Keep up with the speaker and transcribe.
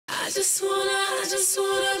I just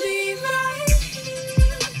wanna be right.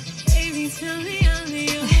 Baby, tell me I'm the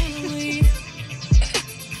only.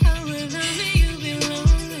 How without me you be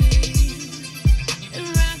lonely. And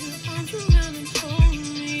wrap your arms around and hold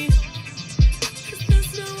me. 'Cause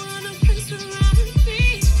there's no other place where I would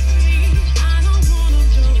be free. I don't wanna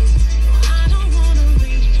go, no, I don't wanna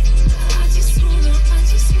leave. I just wanna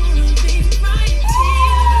be right here.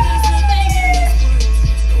 There's nothing in this world,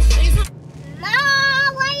 no place on.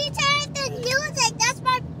 Mom, why are you turning the music? That's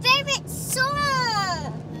my favorite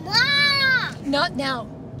song. Mom! Not now.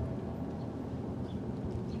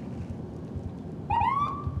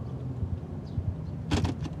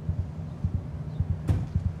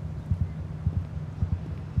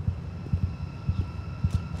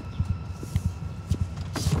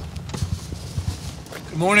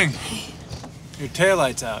 Good morning. Your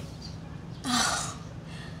taillight's out. Oh,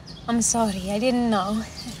 I'm sorry. I didn't know.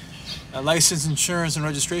 License, insurance, and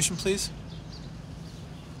registration, please.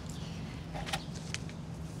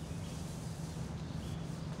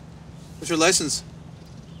 What's your license?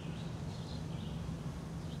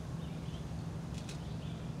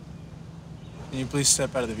 Can you please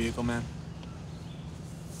step out of the vehicle, ma'am?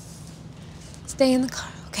 Stay in the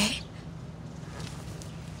car, okay?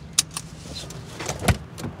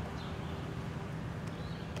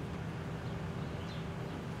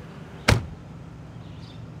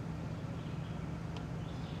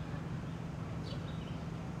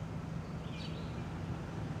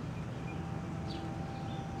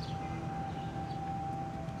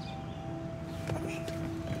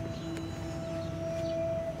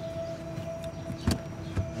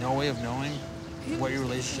 No way of knowing what your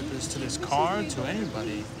relationship is to this car, to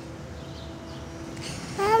anybody.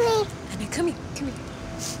 Mommy. Honey, come here. Come here.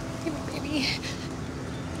 Come here, baby.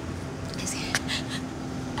 Listen,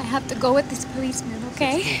 I have to go with this policeman,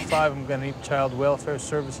 okay? 5, I'm gonna need child welfare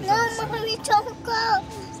services. No, Mommy, don't go.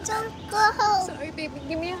 Don't go. Sorry, baby.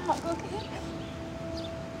 Give me a hug, okay?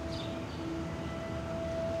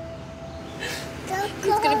 Don't go.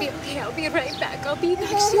 It's gonna be okay. I'll be right back. I'll be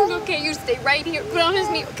back soon, okay? You stay right here. Promise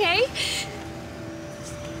me, okay?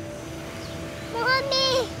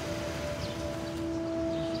 Mommy.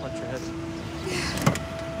 Watch your head.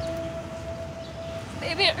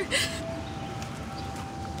 Stay there.